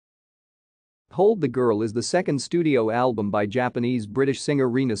Hold the Girl is the second studio album by Japanese-British singer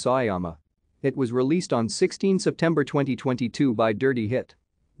Rina Sawayama. It was released on 16 September 2022 by Dirty Hit.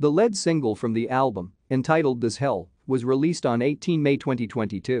 The lead single from the album, entitled This Hell, was released on 18 May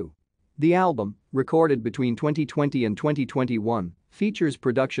 2022. The album, recorded between 2020 and 2021, features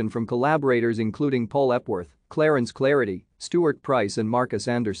production from collaborators including Paul Epworth, Clarence Clarity, Stuart and Marcus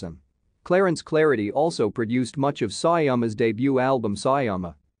Andersson. Clarence Clarity also produced much of Sawayama's debut album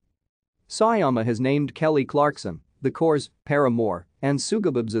Sawayama. Sawayama has named Kelly Clarkson, The Corrs, Paramore, and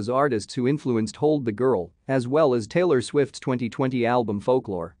Sugababes as artists who influenced Hold the Girl, as well as Taylor Swift's 2020 album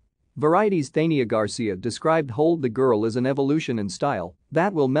Folklore. Variety's Thania Garcia described Hold the Girl as an evolution in style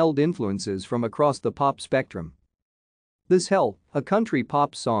that will meld influences from across the pop spectrum. This Hell, a country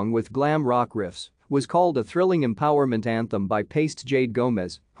pop song with glam rock riffs, was called a thrilling empowerment anthem by Paste Jade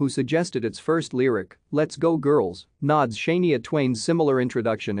Gomez, who suggested its first lyric, "Let's Go Girls," nods Shania Twain's similar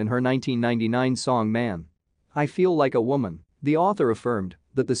introduction in her 1999 song Man. I Feel Like a Woman. The author affirmed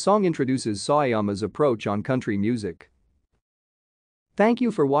that the song introduces Sawayama's approach on country music. Thank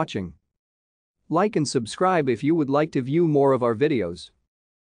you for watching. Like and subscribe if you would like to view more of our videos.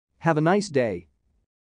 Have a nice day.